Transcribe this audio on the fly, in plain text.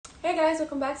Hey guys,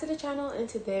 welcome back to the channel, and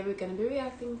today we're going to be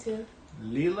reacting to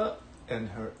LILA and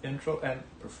her intro and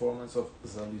performance of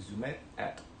ZALIZOMAI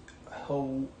at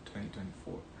Ho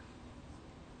 2024.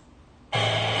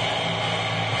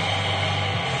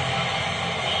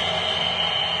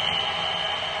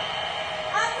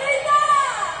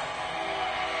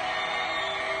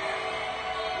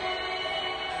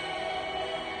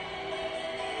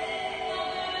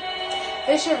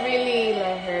 They should really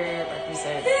let her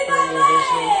represent for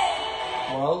Eurovision.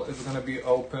 Well, it's gonna be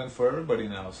open for everybody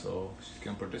now, so she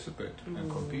can participate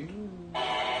and compete.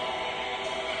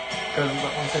 Because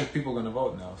I'm saying people are gonna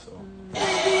vote now, so.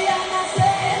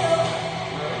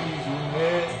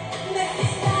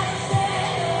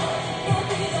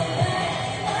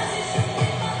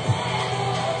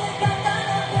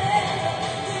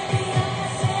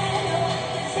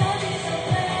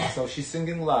 So she's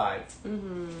singing live,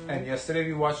 and yesterday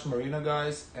we watched Marina,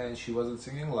 guys, and she wasn't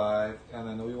singing live, and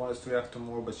I know you want us to react to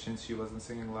more, but since she wasn't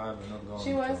singing live, we're not going.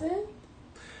 She wasn't?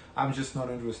 I'm just not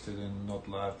interested in not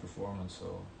live performance,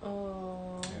 so.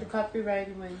 Oh, yeah. The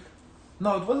copyright went.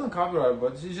 No, it wasn't copyright,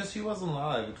 but she wasn't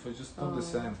live. It was just not the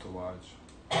same to watch.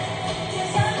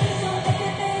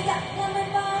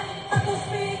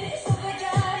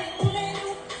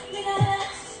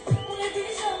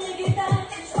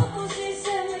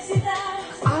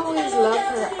 Love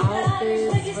her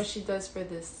outfits, what she does for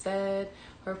this set.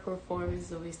 Her performance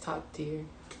is always top tier.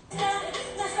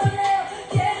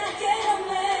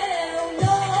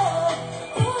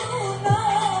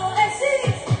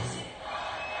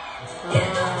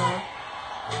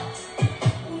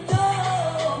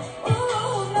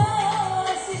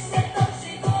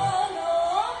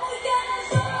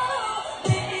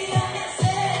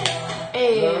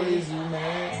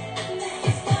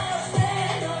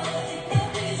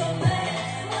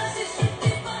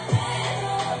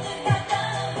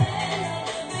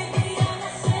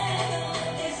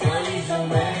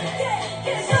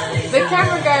 The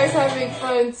camera guy is having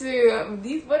fun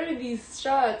too. What are these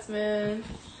shots, man?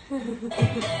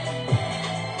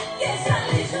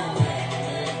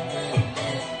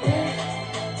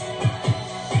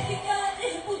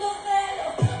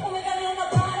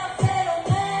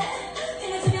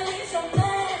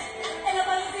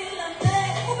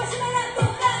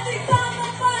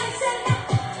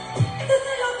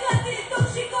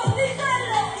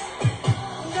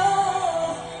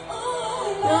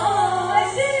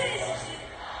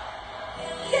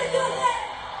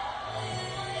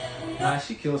 Nah,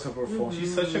 she kills her performance.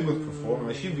 She's such a good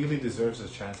performer. She really deserves a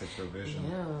chance at Eurovision.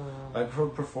 Yeah. Like, her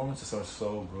performances are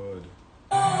so good.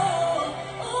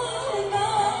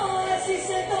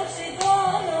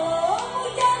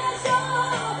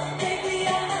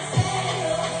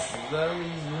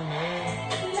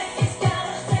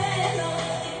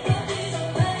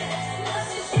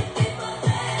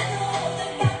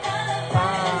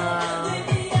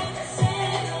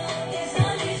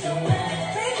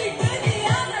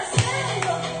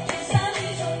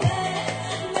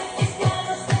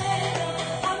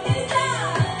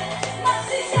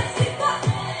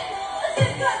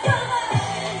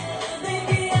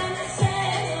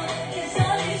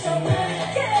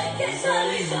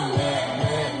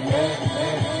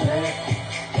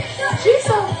 She's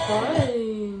so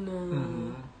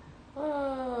fun.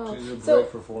 Oh. She's a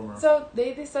great performer. So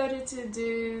they decided to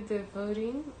do the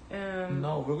voting.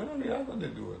 No, we're gonna react when they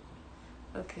do it.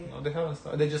 Okay. No, they haven't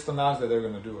started. They just announced that they're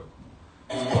gonna do it.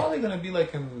 It's probably gonna be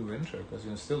like in winter because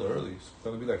it's still early. It's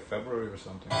gonna be like February or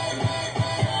something.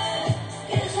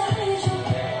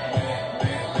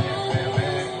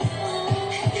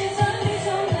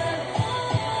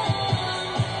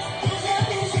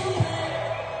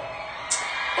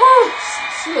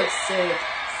 She looks sick.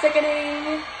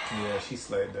 Sickening. Yeah, she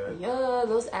slayed that. Yeah,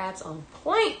 those abs on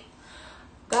point.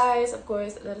 Guys, of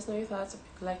course, let us know your thoughts.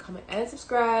 Like, comment, and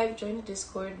subscribe. Join the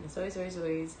Discord. And as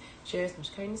always, share as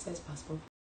much kindness as possible.